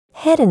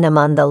Hidden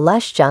among the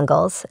lush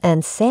jungles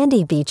and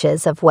sandy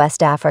beaches of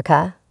West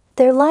Africa,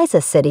 there lies a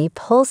city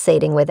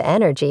pulsating with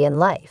energy and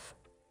life.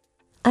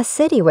 A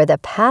city where the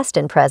past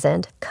and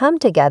present come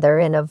together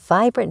in a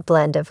vibrant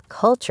blend of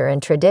culture and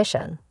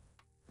tradition.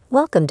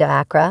 Welcome to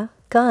Accra,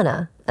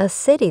 Ghana, a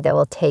city that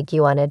will take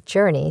you on a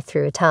journey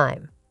through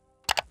time.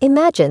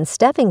 Imagine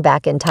stepping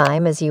back in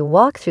time as you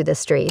walk through the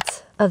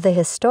streets of the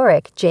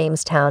historic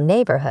Jamestown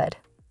neighborhood,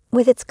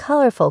 with its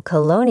colorful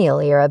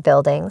colonial-era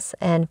buildings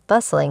and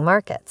bustling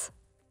markets.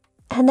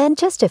 And then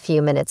just a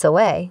few minutes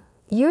away,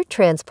 you're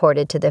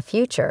transported to the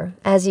future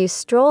as you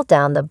stroll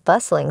down the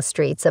bustling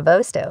streets of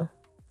Osto,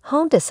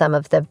 home to some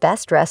of the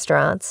best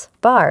restaurants,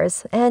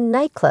 bars, and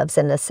nightclubs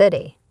in the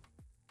city.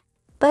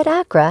 But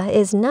Accra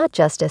is not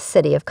just a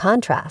city of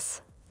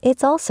contrasts,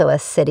 it's also a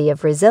city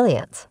of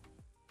resilience.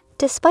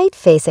 Despite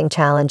facing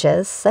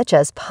challenges such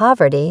as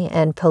poverty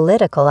and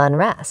political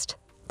unrest,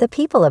 the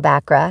people of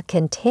Accra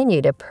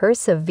continue to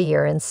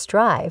persevere and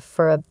strive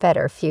for a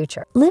better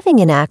future. Living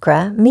in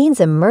Accra means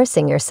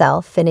immersing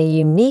yourself in a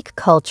unique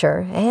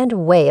culture and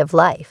way of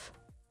life.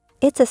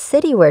 It's a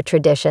city where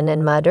tradition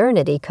and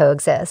modernity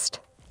coexist,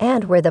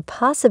 and where the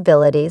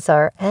possibilities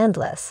are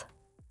endless.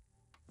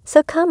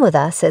 So come with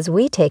us as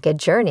we take a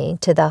journey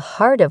to the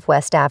heart of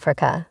West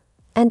Africa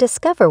and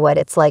discover what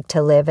it's like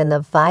to live in the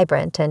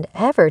vibrant and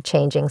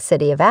ever-changing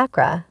city of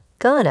Accra,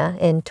 Ghana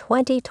in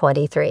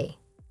 2023.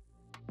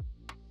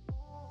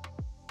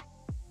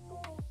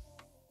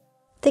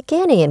 The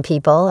Ghanaian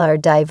people are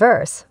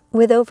diverse,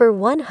 with over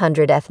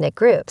 100 ethnic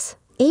groups,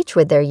 each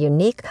with their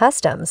unique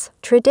customs,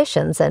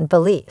 traditions, and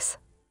beliefs.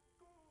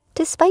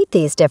 Despite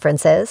these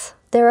differences,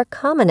 there are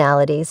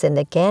commonalities in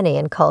the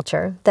Ghanaian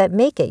culture that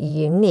make it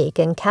unique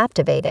and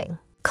captivating.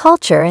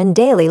 Culture and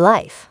daily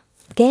life.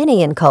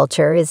 Ghanaian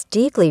culture is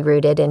deeply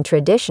rooted in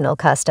traditional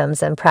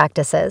customs and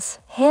practices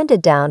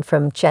handed down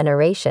from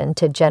generation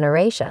to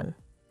generation.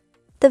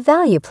 The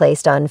value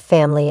placed on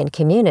family and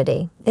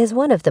community is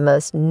one of the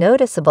most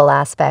noticeable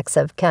aspects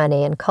of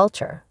Ghanaian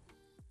culture.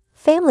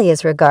 Family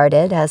is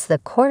regarded as the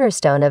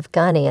cornerstone of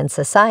Ghanaian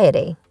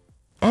society,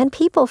 and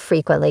people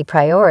frequently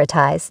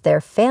prioritize their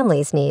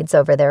family's needs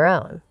over their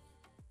own.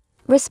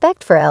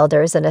 Respect for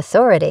elders and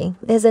authority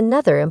is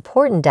another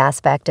important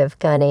aspect of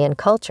Ghanaian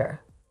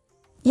culture.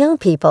 Young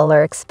people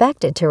are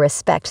expected to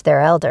respect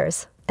their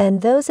elders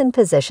and those in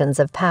positions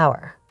of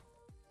power.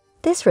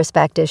 This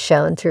respect is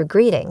shown through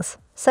greetings,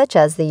 such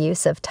as the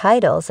use of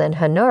titles and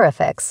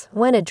honorifics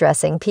when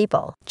addressing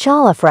people.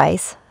 Jollof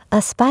rice,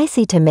 a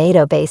spicy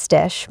tomato-based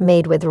dish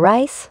made with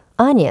rice,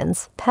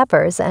 onions,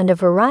 peppers, and a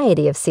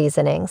variety of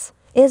seasonings,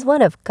 is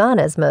one of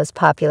Ghana's most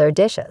popular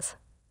dishes.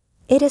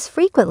 It is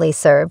frequently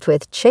served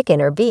with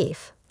chicken or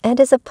beef and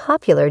is a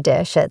popular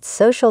dish at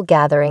social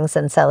gatherings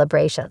and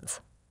celebrations.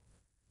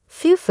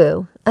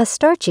 Fufu, a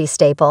starchy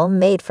staple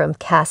made from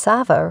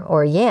cassava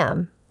or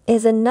yam,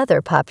 is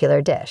another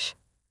popular dish.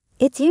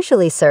 It's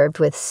usually served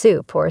with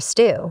soup or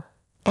stew,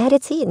 and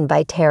it's eaten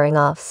by tearing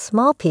off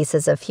small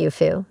pieces of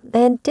fufu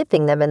and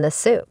dipping them in the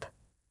soup.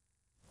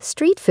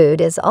 Street food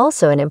is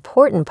also an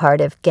important part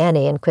of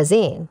Ghanaian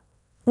cuisine,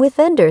 with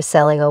vendors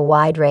selling a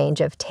wide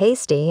range of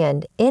tasty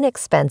and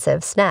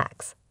inexpensive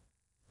snacks.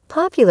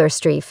 Popular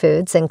street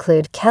foods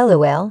include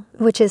keluel,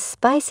 which is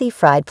spicy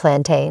fried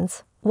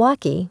plantains,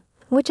 waki,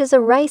 which is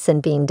a rice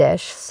and bean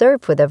dish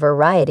served with a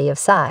variety of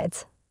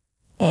sides,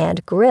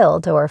 and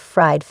grilled or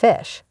fried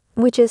fish,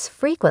 which is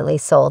frequently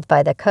sold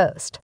by the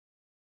coast.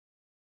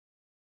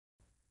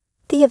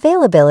 The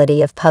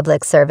availability of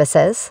public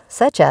services,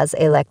 such as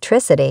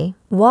electricity,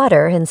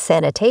 water, and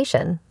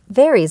sanitation,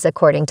 varies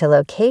according to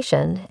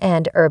location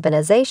and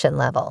urbanization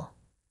level.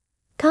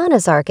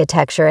 Ghana's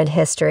architecture and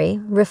history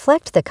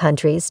reflect the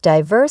country's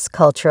diverse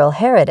cultural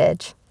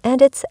heritage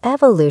and its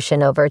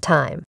evolution over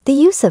time. The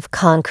use of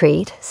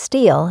concrete,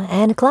 steel,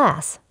 and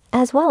glass,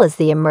 as well as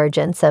the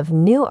emergence of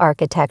new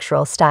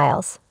architectural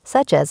styles,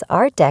 such as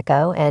Art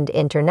Deco and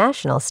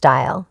International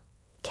style,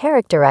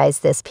 characterize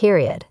this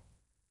period.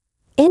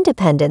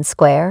 Independence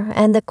Square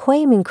and the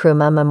Kwame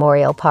Nkrumah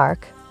Memorial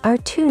Park are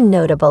two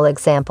notable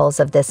examples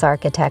of this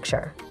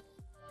architecture.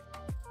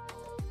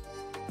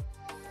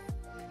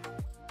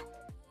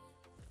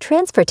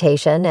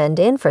 Transportation and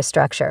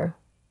infrastructure.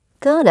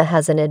 Ghana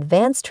has an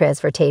advanced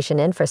transportation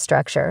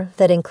infrastructure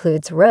that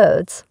includes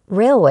roads,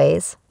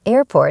 railways,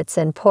 airports,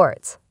 and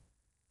ports.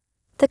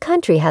 The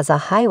country has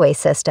a highway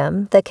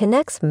system that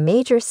connects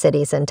major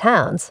cities and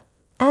towns,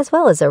 as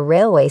well as a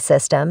railway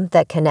system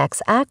that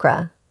connects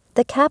Accra,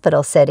 the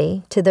capital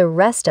city, to the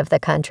rest of the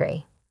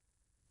country.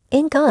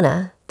 In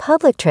Ghana,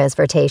 public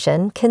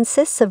transportation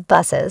consists of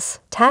buses,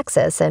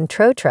 taxis, and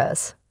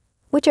trotros,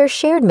 which are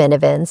shared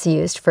minivans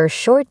used for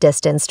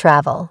short-distance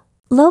travel.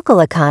 Local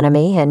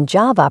economy and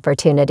job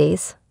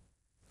opportunities.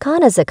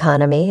 Ghana's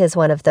economy is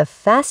one of the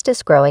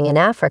fastest-growing in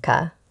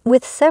Africa,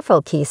 with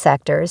several key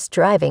sectors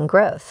driving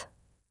growth.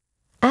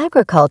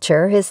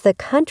 Agriculture is the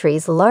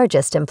country's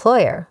largest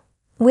employer,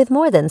 with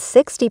more than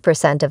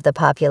 60% of the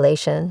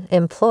population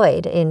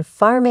employed in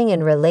farming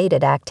and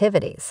related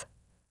activities.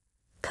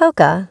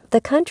 Coca,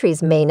 the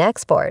country's main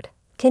export,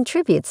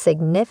 contributes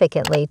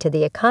significantly to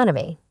the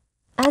economy,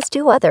 as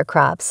do other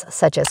crops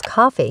such as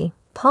coffee,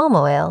 palm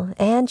oil,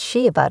 and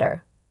shea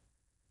butter.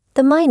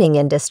 The mining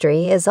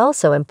industry is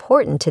also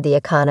important to the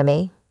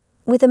economy,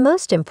 with the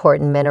most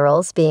important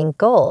minerals being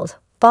gold,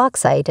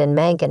 bauxite, and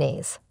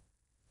manganese.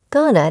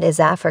 Ghana is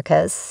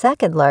Africa's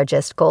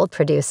second-largest gold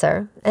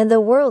producer and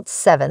the world's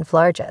seventh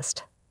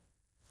largest.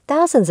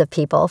 Thousands of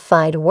people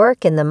find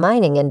work in the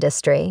mining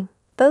industry,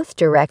 both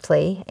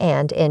directly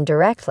and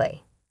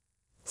indirectly.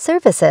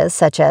 Services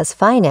such as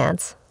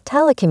finance,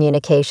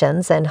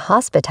 telecommunications, and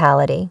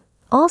hospitality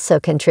also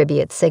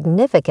contribute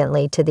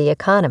significantly to the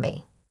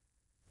economy.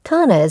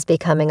 Ghana is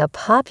becoming a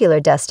popular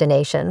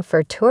destination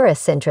for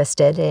tourists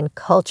interested in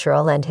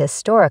cultural and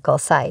historical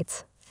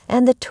sites,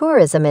 and the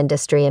tourism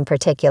industry in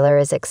particular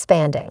is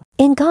expanding.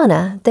 In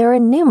Ghana, there are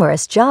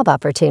numerous job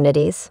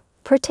opportunities,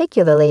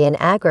 particularly in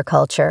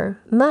agriculture,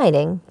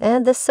 mining,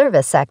 and the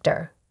service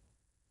sector.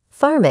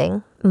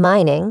 Farming,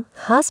 mining,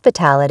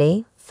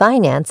 hospitality,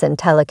 finance, and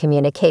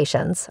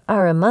telecommunications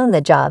are among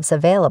the jobs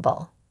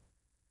available.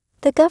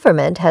 The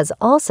government has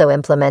also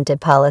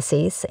implemented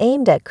policies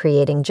aimed at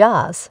creating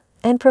jobs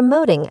and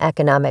promoting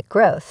economic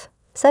growth,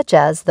 such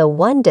as the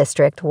One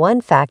District,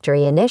 One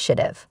Factory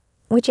initiative,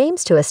 which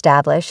aims to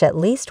establish at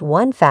least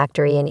one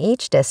factory in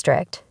each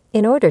district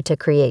in order to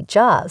create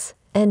jobs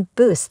and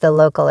boost the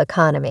local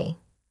economy.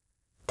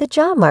 The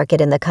job market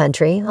in the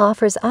country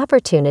offers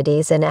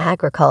opportunities in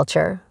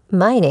agriculture,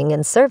 mining,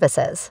 and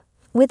services,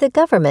 with the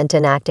government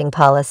enacting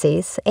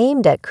policies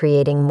aimed at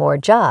creating more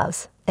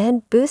jobs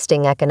and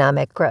boosting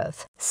economic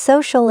growth.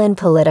 Social and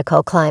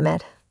political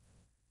climate.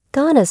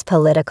 Ghana's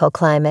political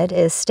climate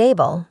is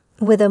stable,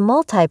 with a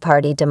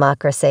multi-party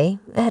democracy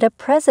and a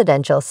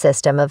presidential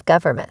system of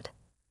government.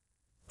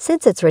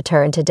 Since its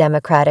return to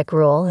democratic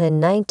rule in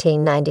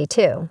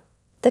 1992,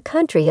 the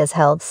country has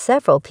held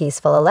several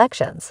peaceful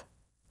elections,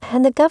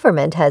 and the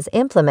government has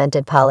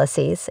implemented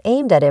policies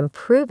aimed at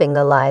improving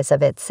the lives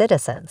of its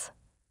citizens.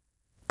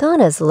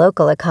 Ghana's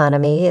local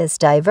economy is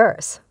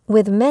diverse,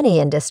 with many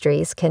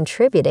industries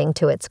contributing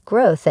to its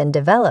growth and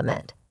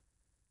development.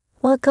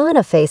 While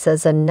Ghana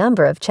faces a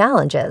number of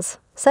challenges,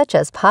 such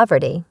as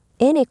poverty,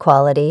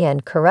 inequality,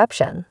 and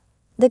corruption,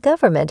 the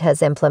government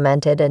has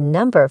implemented a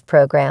number of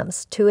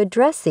programs to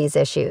address these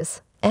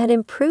issues and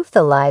improve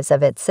the lives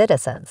of its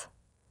citizens.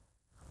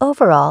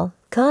 Overall,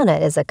 Ghana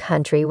is a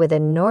country with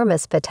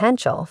enormous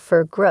potential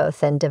for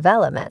growth and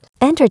development.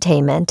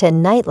 Entertainment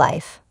and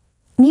nightlife.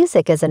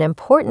 Music is an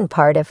important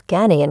part of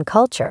Ghanaian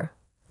culture,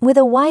 with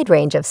a wide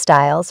range of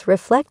styles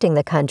reflecting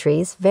the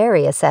country's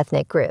various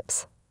ethnic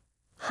groups.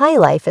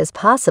 Highlife is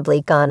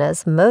possibly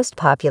Ghana's most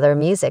popular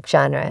music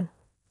genre,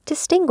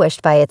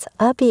 distinguished by its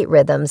upbeat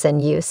rhythms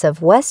and use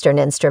of Western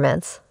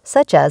instruments,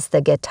 such as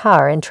the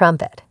guitar and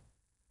trumpet.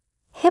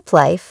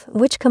 Hiplife,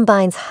 which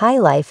combines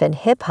highlife and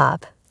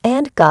hip-hop,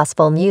 and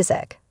gospel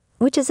music,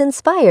 which is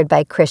inspired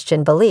by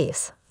Christian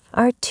beliefs,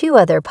 are two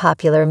other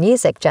popular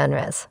music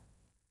genres.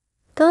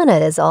 Ghana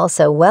is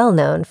also well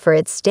known for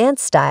its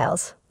dance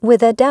styles,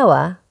 with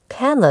Adawa,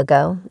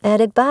 Kanlogo,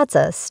 and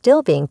Igbadza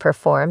still being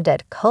performed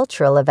at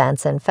cultural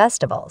events and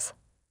festivals.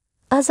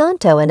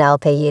 Azonto and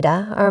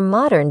Alpeida are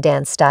modern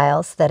dance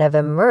styles that have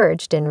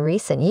emerged in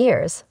recent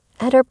years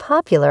and are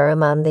popular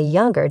among the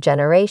younger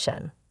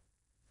generation.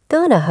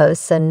 Ghana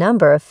hosts a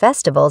number of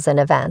festivals and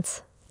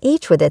events,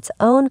 each with its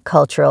own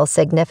cultural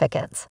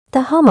significance.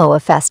 The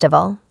Homoa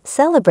Festival,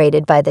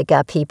 celebrated by the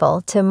Ga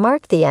people to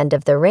mark the end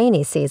of the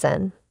rainy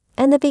season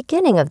and the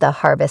beginning of the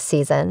harvest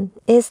season,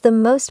 is the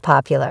most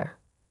popular.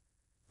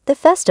 The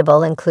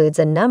festival includes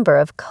a number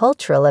of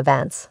cultural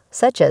events,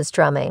 such as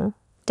drumming,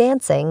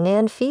 dancing,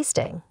 and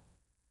feasting.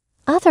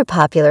 Other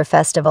popular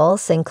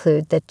festivals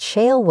include the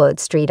Chailwood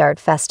Street Art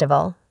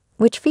Festival,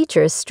 which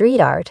features street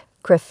art,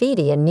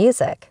 graffiti, and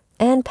music,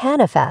 and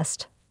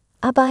Panafest,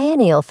 a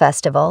biennial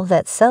festival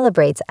that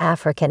celebrates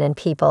African and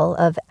people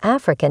of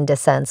African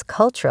descent's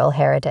cultural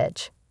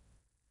heritage.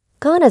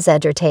 Ghana's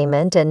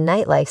entertainment and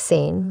nightlife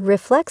scene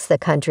reflects the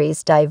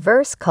country's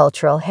diverse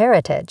cultural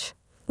heritage,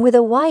 with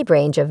a wide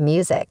range of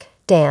music,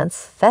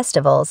 dance,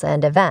 festivals,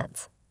 and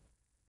events.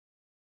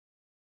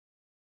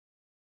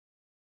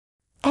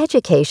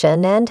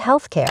 Education and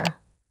healthcare.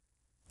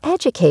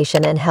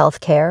 Education and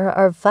healthcare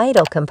are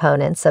vital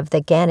components of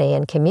the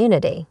Ghanaian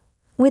community,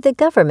 with the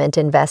government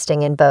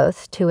investing in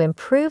both to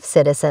improve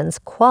citizens'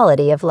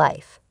 quality of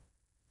life.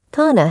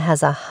 Ghana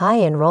has a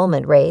high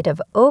enrollment rate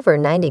of over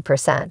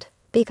 90%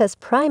 because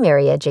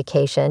primary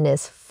education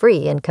is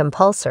free and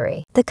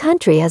compulsory. The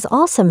country has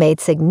also made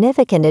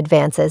significant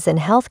advances in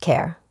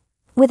healthcare,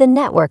 with a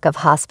network of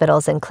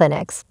hospitals and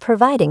clinics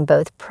providing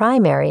both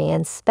primary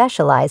and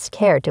specialized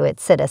care to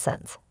its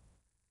citizens.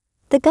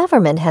 The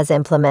government has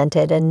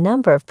implemented a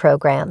number of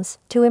programs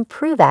to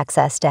improve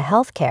access to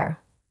health care,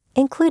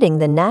 including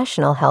the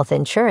National Health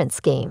Insurance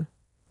Scheme,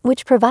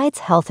 which provides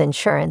health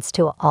insurance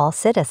to all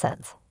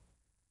citizens.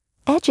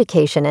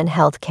 Education and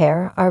health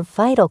care are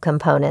vital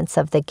components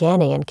of the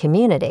Ghanaian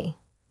community,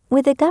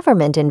 with the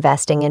government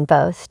investing in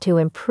both to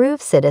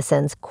improve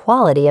citizens'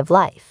 quality of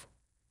life.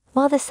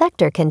 While the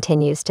sector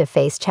continues to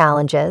face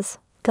challenges,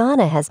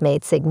 Ghana has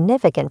made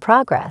significant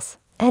progress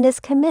and is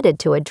committed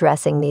to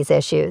addressing these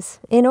issues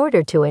in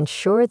order to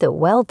ensure the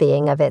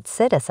well-being of its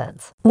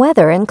citizens.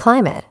 Weather and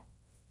climate.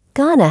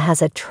 Ghana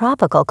has a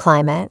tropical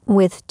climate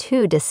with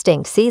two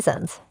distinct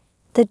seasons,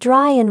 the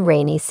dry and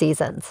rainy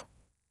seasons.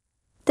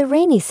 The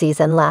rainy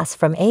season lasts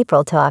from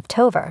April to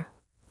October,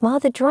 while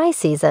the dry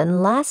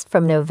season lasts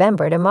from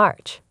November to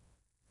March.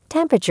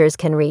 Temperatures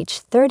can reach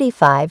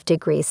 35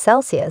 degrees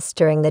Celsius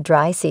during the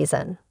dry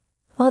season,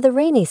 while the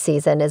rainy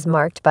season is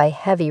marked by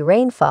heavy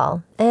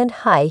rainfall and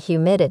high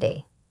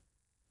humidity.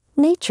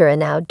 Nature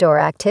and outdoor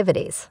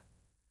activities.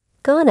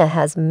 Ghana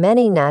has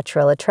many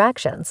natural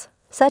attractions,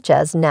 such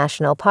as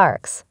national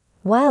parks,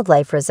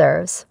 wildlife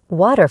reserves,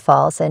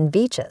 waterfalls, and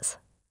beaches.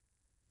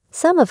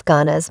 Some of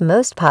Ghana's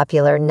most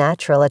popular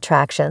natural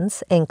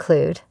attractions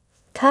include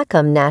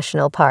Kakum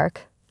National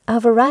Park, a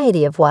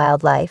variety of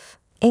wildlife,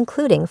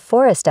 including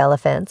forest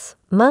elephants,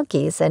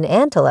 monkeys, and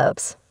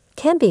antelopes,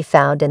 can be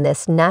found in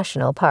this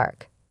national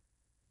park.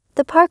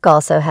 The park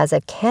also has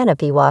a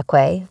canopy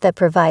walkway that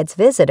provides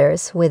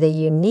visitors with a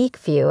unique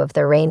view of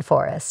the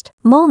rainforest.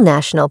 Mole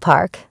National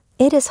Park.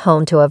 It is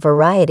home to a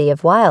variety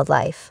of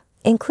wildlife,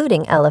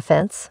 including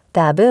elephants,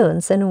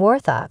 baboons, and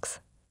warthogs.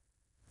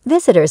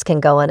 Visitors can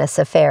go on a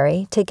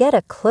safari to get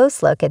a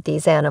close look at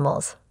these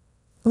animals.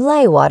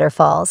 Lai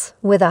Waterfalls,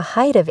 with a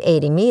height of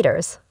 80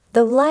 meters,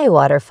 the Lai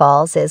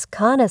Waterfalls is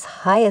Ghana's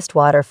highest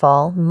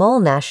waterfall, Mole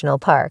National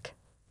Park.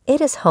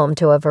 It is home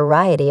to a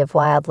variety of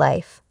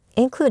wildlife,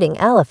 including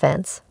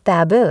elephants,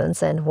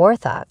 baboons, and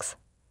warthogs.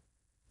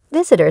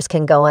 Visitors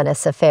can go on a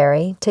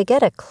safari to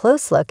get a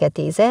close look at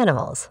these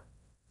animals.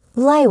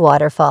 Lai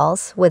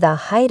Waterfalls, with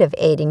a height of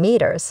 80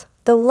 meters,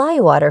 the Lai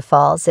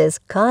Waterfalls is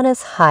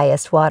Ghana's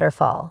highest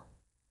waterfall.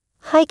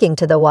 Hiking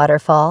to the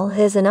waterfall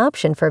is an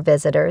option for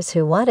visitors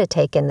who want to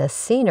take in the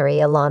scenery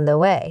along the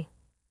way.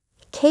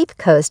 Cape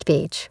Coast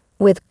Beach,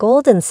 with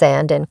golden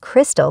sand and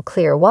crystal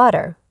clear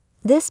water.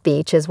 This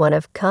beach is one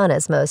of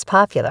Ghana's most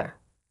popular.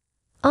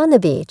 On the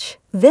beach,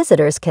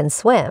 visitors can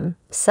swim,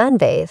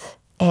 sunbathe,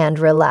 and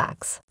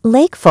relax.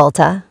 Lake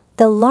Volta,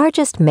 the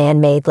largest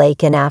man-made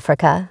lake in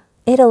Africa.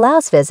 It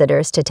allows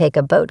visitors to take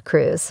a boat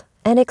cruise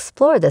and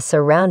explore the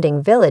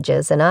surrounding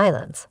villages and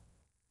islands.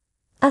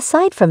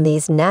 Aside from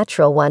these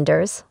natural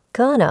wonders,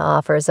 Ghana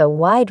offers a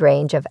wide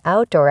range of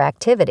outdoor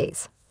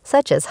activities,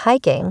 such as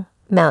hiking,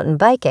 mountain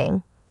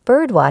biking,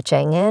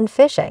 birdwatching, and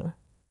fishing.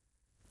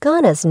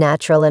 Ghana's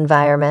natural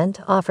environment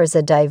offers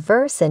a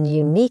diverse and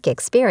unique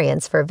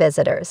experience for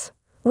visitors,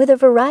 with a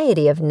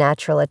variety of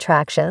natural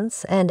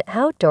attractions and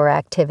outdoor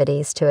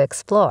activities to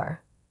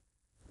explore.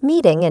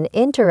 Meeting and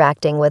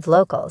interacting with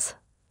locals.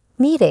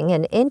 Meeting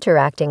and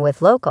interacting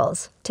with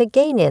locals to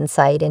gain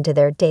insight into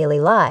their daily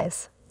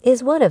lives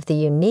is one of the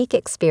unique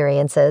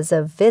experiences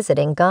of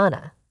visiting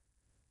Ghana.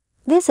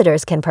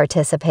 Visitors can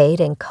participate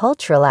in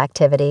cultural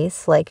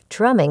activities like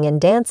drumming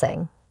and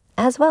dancing,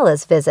 as well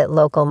as visit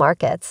local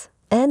markets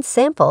and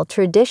sample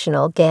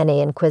traditional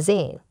Ghanaian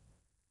cuisine.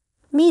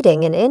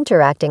 Meeting and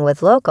interacting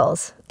with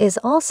locals is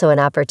also an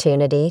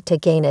opportunity to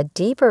gain a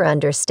deeper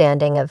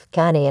understanding of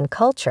Ghanaian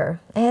culture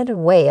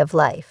and way of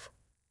life.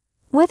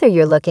 Whether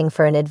you're looking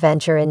for an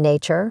adventure in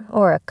nature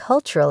or a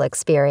cultural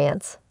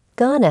experience,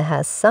 Ghana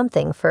has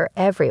something for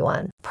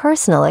everyone.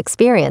 Personal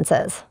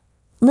experiences.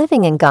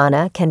 Living in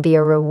Ghana can be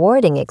a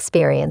rewarding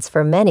experience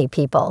for many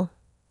people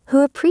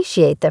who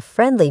appreciate the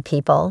friendly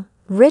people,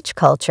 rich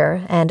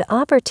culture, and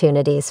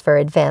opportunities for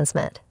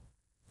advancement.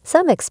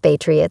 Some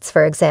expatriates,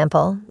 for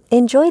example,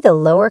 enjoy the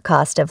lower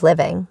cost of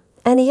living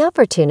and the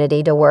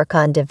opportunity to work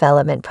on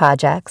development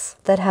projects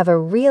that have a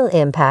real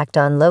impact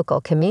on local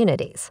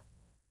communities.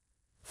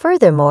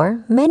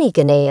 Furthermore, many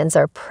Ghanaians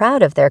are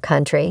proud of their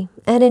country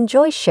and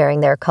enjoy sharing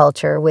their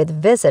culture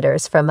with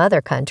visitors from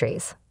other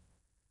countries.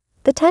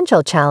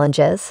 Potential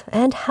challenges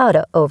and how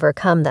to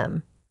overcome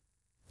them.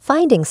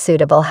 Finding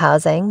suitable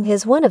housing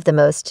is one of the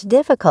most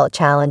difficult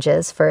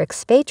challenges for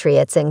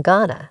expatriates in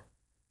Ghana.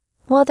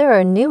 While there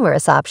are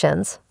numerous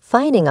options,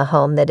 finding a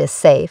home that is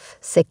safe,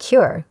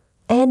 secure,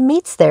 and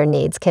meets their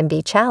needs can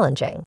be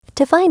challenging.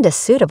 To find a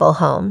suitable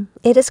home,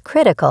 it is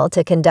critical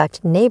to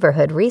conduct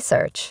neighborhood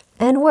research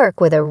and work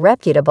with a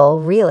reputable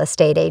real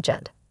estate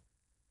agent.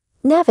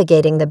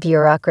 Navigating the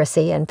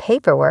bureaucracy and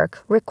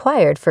paperwork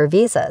required for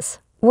visas,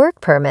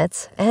 work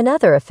permits, and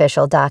other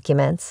official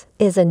documents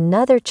is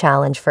another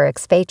challenge for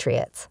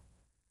expatriates.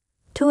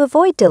 To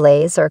avoid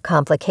delays or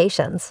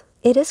complications,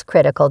 it is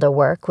critical to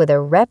work with a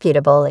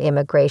reputable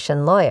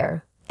immigration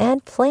lawyer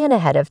and plan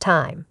ahead of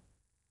time.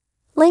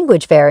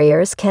 Language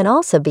barriers can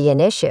also be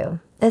an issue,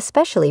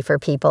 especially for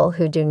people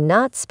who do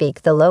not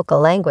speak the local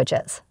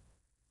languages.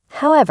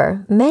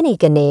 However, many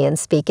Ghanaians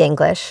speak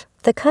English,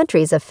 the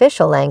country's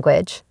official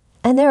language,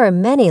 and there are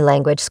many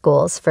language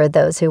schools for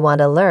those who want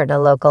to learn a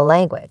local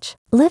language.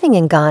 Living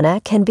in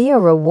Ghana can be a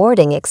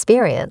rewarding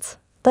experience,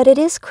 but it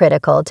is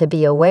critical to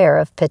be aware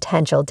of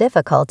potential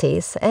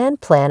difficulties and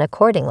plan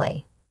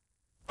accordingly.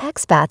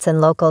 Expats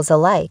and locals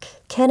alike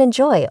can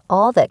enjoy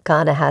all that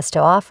Ghana has to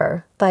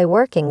offer by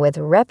working with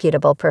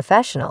reputable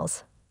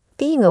professionals,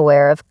 being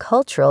aware of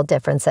cultural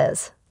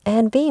differences,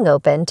 and being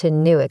open to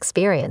new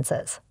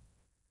experiences.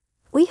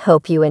 We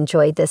hope you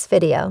enjoyed this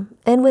video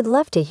and would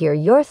love to hear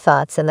your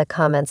thoughts in the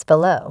comments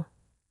below.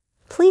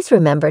 Please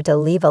remember to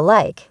leave a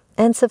like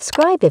and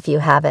subscribe if you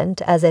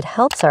haven't, as it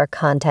helps our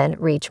content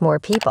reach more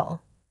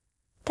people.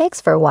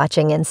 Thanks for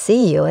watching and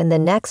see you in the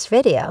next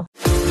video.